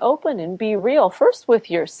be open and be real, first with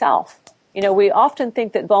yourself. We often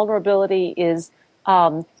think that vulnerability is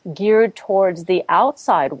geared towards the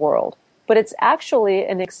outside world, but it's actually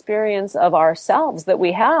an experience of ourselves that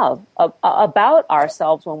we have about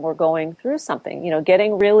ourselves when we're going through something,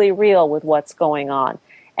 getting really real with what's going on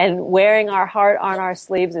and wearing our heart on our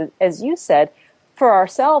sleeves, as you said, for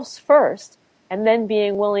ourselves first, and then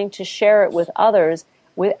being willing to share it with others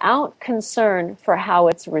without concern for how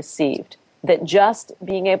it's received. That just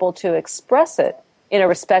being able to express it in a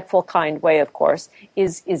respectful, kind way, of course,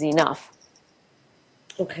 is enough.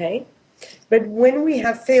 Okay. But when we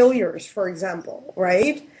have failures, for example,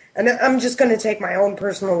 right? And I'm just going to take my own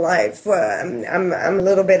personal life. I'm a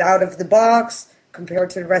little bit out of the box compared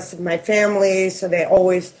to the rest of my family. So they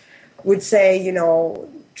always would say,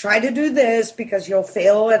 try to do this because you'll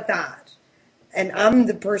fail at that. And I'm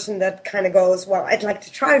the person that kind of goes, well, I'd like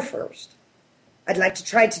to try first. I'd like to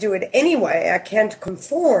try to do it anyway. I can't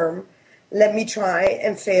conform. Let me try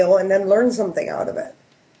and fail and then learn something out of it.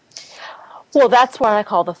 Well, that's what I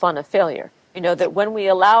call the fun of failure. That when we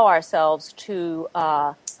allow ourselves to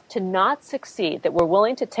not succeed, that we're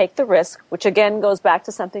willing to take the risk, which again goes back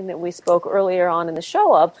to something that we spoke earlier on in the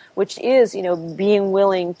show of, which is, being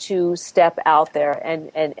willing to step out there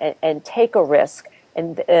and take a risk.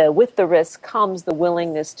 And with the risk comes the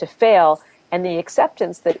willingness to fail and the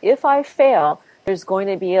acceptance that if I fail, there's going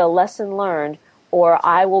to be a lesson learned or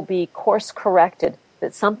I will be course corrected,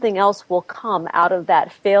 that something else will come out of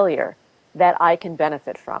that failure that I can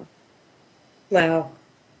benefit from. Wow.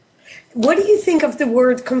 What do you think of the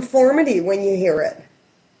word conformity when you hear it?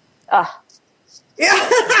 Yeah.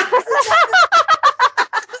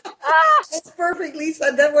 perfectly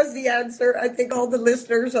said. That was the answer. I think all the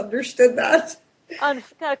listeners understood that.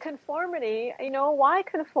 Conformity, why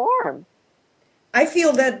conform? I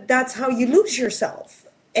feel that that's how you lose yourself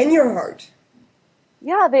and your heart.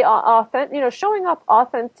 Yeah, showing up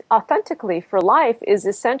authentically for life is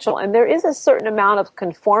essential, and there is a certain amount of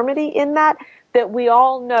conformity in that we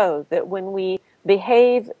all know that when we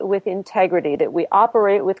behave with integrity, that we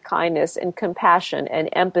operate with kindness and compassion and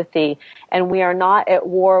empathy, and we are not at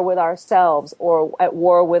war with ourselves or at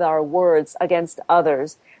war with our words against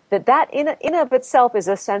others, that in of itself is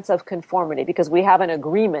a sense of conformity, because we have an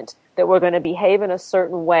agreement that we're going to behave in a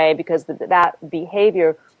certain way, because that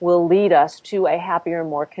behavior will lead us to a happier,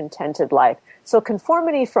 more contented life. So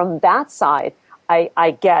conformity from that side,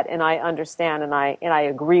 I get and I understand and I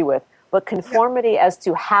agree with. But conformity as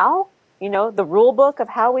to how, the rule book of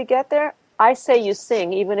how we get there, I say you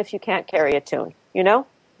sing even if you can't carry a tune,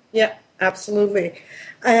 Yeah, absolutely.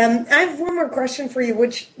 I have one more question for you,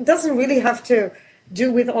 which doesn't really have to do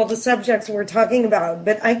with all the subjects we're talking about,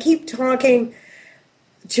 but I keep talking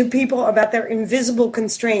to people about their invisible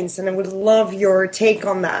constraints, and I would love your take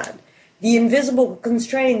on that. The invisible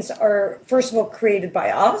constraints are, first of all, created by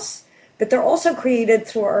us, but they're also created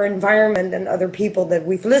through our environment and other people that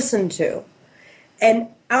we've listened to. And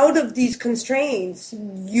out of these constraints,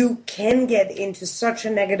 you can get into such a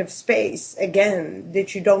negative space, again,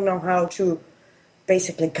 that you don't know how to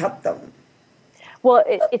basically cut them. Well,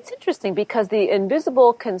 it's interesting because the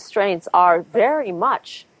invisible constraints are very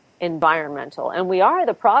much environmental, and we are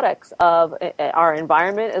the products of our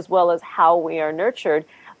environment as well as how we are nurtured.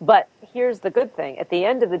 But here's the good thing. At the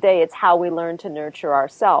end of the day, it's how we learn to nurture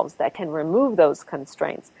ourselves that can remove those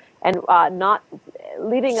constraints and not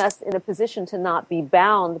leaving us in a position to not be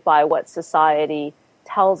bound by what society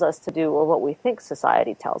tells us to do or what we think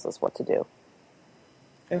society tells us what to do.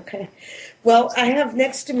 Okay. Well, I have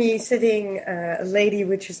next to me sitting a lady,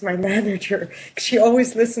 which is my manager. She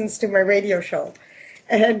always listens to my radio show.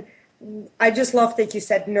 And I just love that you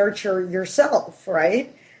said nurture yourself,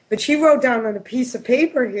 right? But she wrote down on a piece of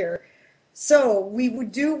paper here, so we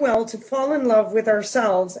would do well to fall in love with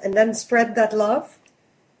ourselves and then spread that love?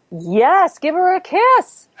 Yes, give her a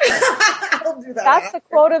kiss. I'll do that. That's the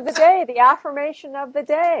quote of the day, the affirmation of the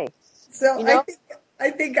day. So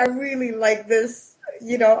I think I really like this.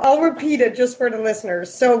 I'll repeat it just for the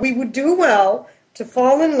listeners. So we would do well to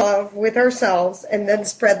fall in love with ourselves and then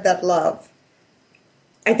spread that love.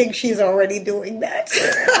 I think she's already doing that.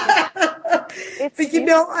 But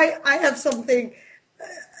I have something,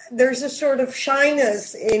 there's a sort of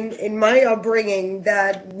shyness in my upbringing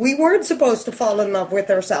that we weren't supposed to fall in love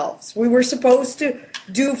with ourselves. We were supposed to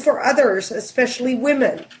do for others, especially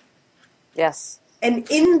women. Yes. And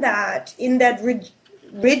in that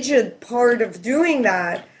rigid part of doing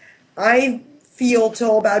that, I feel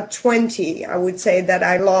till about 20, I would say that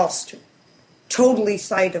I lost totally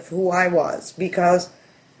sight of who I was because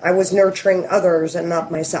I was nurturing others and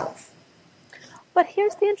not myself. But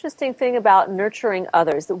here's the interesting thing about nurturing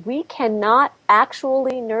others, that we cannot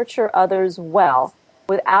actually nurture others well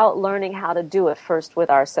without learning how to do it first with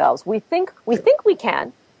ourselves. We think we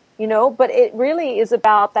can, but it really is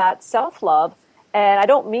about that self-love. And I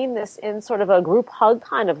don't mean this in sort of a group hug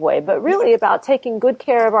kind of way, but really about taking good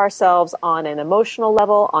care of ourselves on an emotional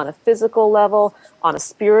level, on a physical level, on a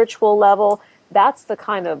spiritual level. That's the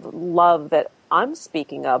kind of love that I'm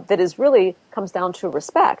speaking of, that is really comes down to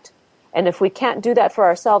respect. And if we can't do that for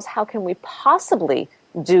ourselves, how can we possibly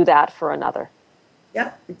do that for another?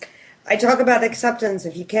 Yeah. I talk about acceptance.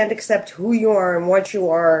 If you can't accept who you are and what you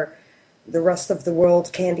are, the rest of the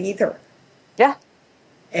world can't either. Yeah.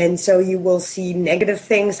 And so you will see negative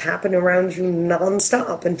things happen around you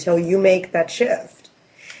nonstop until you make that shift.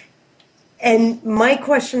 And my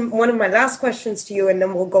question, one of my last questions to you, and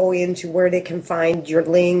then we'll go into where they can find your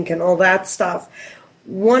link and all that stuff.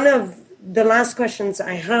 One of the last questions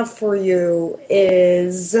I have for you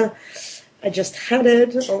is, I just had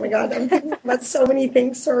it. Oh my God, I'm thinking about so many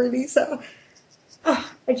things. Sorry, Lisa.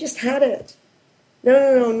 Oh, I just had it.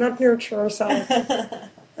 No, not nurture ourselves.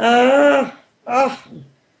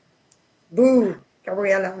 Boo,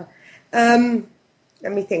 Gabriella.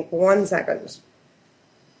 Let me think 1 second.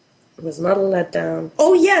 It was not a letdown.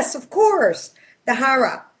 Oh, yes, of course. The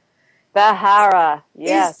hara. The hara,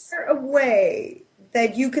 yes. Is there a way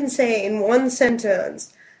that you can say in one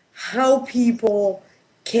sentence how people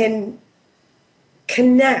can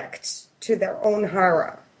connect to their own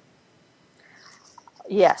hara?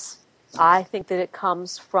 Yes. I think that it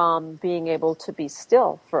comes from being able to be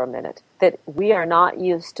still for a minute, that we are not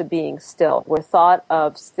used to being still. We're thought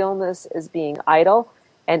of stillness as being idle,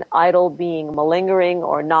 an idle being malingering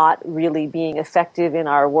or not really being effective in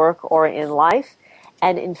our work or in life.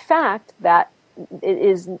 And in fact, that it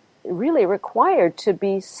is really required to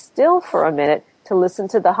be still for a minute to listen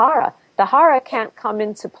to the hara. The hara can't come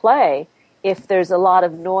into play if there's a lot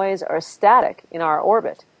of noise or static in our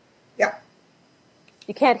orbit. Yeah.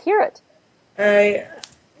 You can't hear it.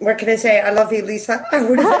 What can I say? I love you, Lisa.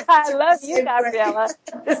 I love you, Gabriella.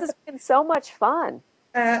 This has been so much fun.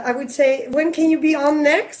 I would say, when can you be on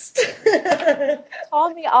next?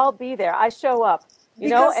 Call me, I'll be there. I show up.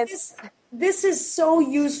 This is so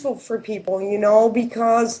useful for people,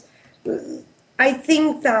 because I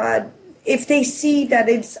think that if they see that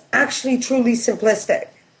it's actually truly simplistic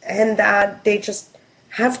and that they just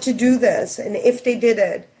have to do this, and if they did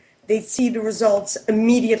it, they'd see the results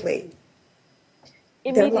immediately.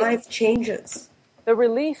 Their life changes. The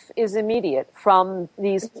relief is immediate from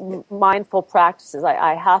these mindful practices.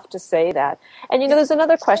 I have to say that. And, there's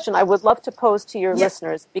another question I would love to pose to your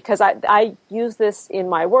listeners, because I use this in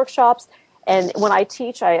my workshops. And when I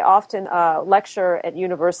teach, I often lecture at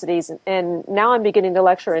universities. And now I'm beginning to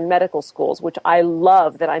lecture in medical schools, which I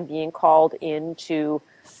love that I'm being called in to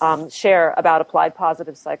share about applied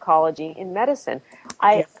positive psychology in medicine.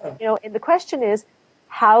 And the question is,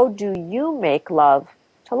 how do you make love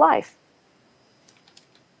to life?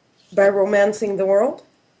 By romancing the world?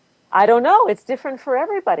 I don't know. It's different for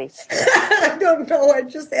everybody. I don't know. I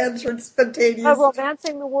just answered spontaneously.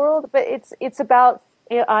 Romancing the world, but it's about,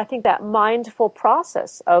 I think, that mindful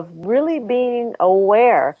process of really being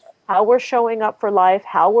aware how we're showing up for life,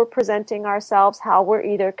 how we're presenting ourselves, how we're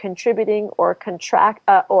either contributing or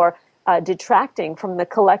detracting from the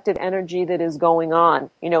collective energy that is going on,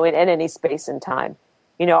 in any space and time.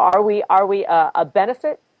 Are we a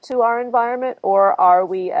benefit to our environment, or are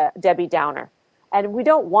we a Debbie Downer? And we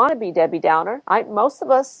don't want to be Debbie Downer. Most of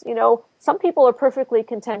us, some people are perfectly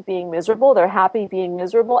content being miserable. They're happy being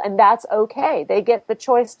miserable, and that's okay. They get the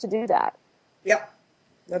choice to do that. Yep,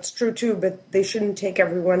 that's true too, but they shouldn't take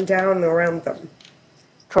everyone down around them.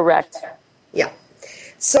 Correct. Yeah.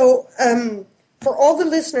 So, for all the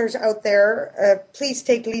listeners out there, please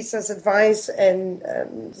take Lisa's advice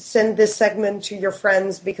and send this segment to your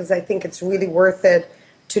friends, because I think it's really worth it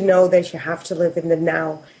to know that you have to live in the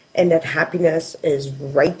now and that happiness is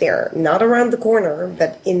right there, not around the corner,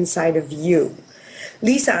 but inside of you.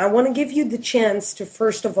 Lisa, I want to give you the chance to,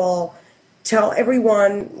 first of all, tell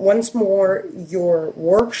everyone once more your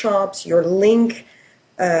workshops, your link,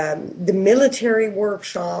 the military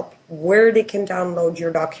workshop, where they can download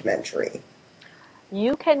your documentary.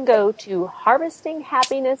 You can go to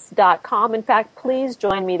harvestinghappiness.com. In fact, please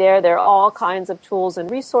join me there. There are all kinds of tools and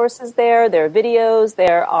resources there. There are videos.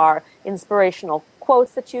 There are inspirational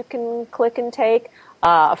quotes that you can click and take.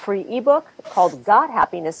 A free ebook called Got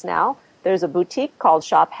Happiness Now. There's a boutique called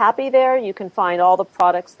Shop Happy there. You can find all the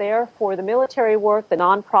products there for the military work, the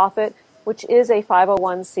nonprofit, which is a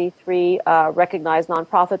 501c3 recognized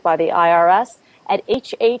nonprofit by the IRS. At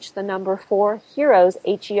HH4Heroes,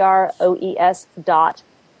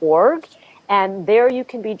 HEROES.org. And there you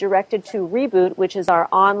can be directed to Reboot, which is our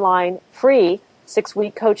online free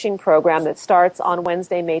 6-week coaching program that starts on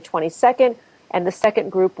Wednesday, May 22nd. And the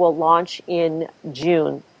second group will launch in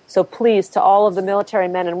June. So please, to all of the military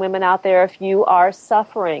men and women out there, if you are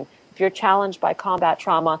suffering, if you're challenged by combat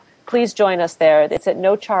trauma, please join us there. It's at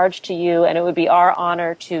no charge to you, and it would be our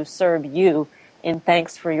honor to serve you in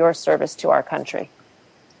thanks for your service to our country.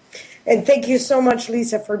 And thank you so much,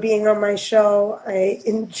 Lisa, for being on my show. I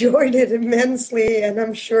enjoyed it immensely, and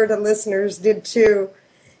I'm sure the listeners did too.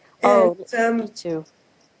 Me too.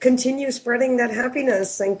 Continue spreading that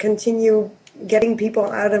happiness and continue getting people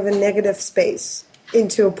out of a negative space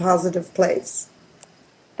into a positive place.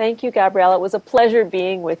 Thank you, Gabriella. It was a pleasure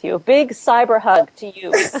being with you. A big cyber hug to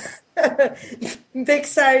you. Big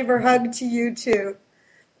cyber hug to you too.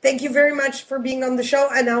 Thank you very much for being on the show,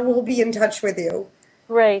 and I will be in touch with you.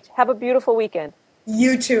 Great. Have a beautiful weekend.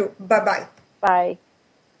 You too. Bye-bye. Bye.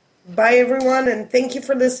 Bye, everyone, and thank you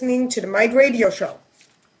for listening to the Might Radio Show.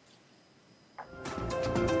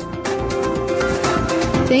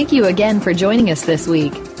 Thank you again for joining us this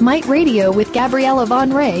week. Might Radio with Gabriella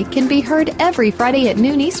Von Ray can be heard every Friday at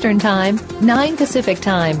noon Eastern Time, 9 Pacific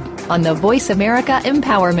Time, on the Voice America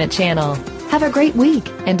Empowerment Channel. Have a great week,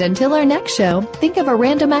 and until our next show, think of a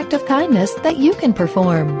random act of kindness that you can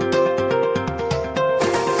perform.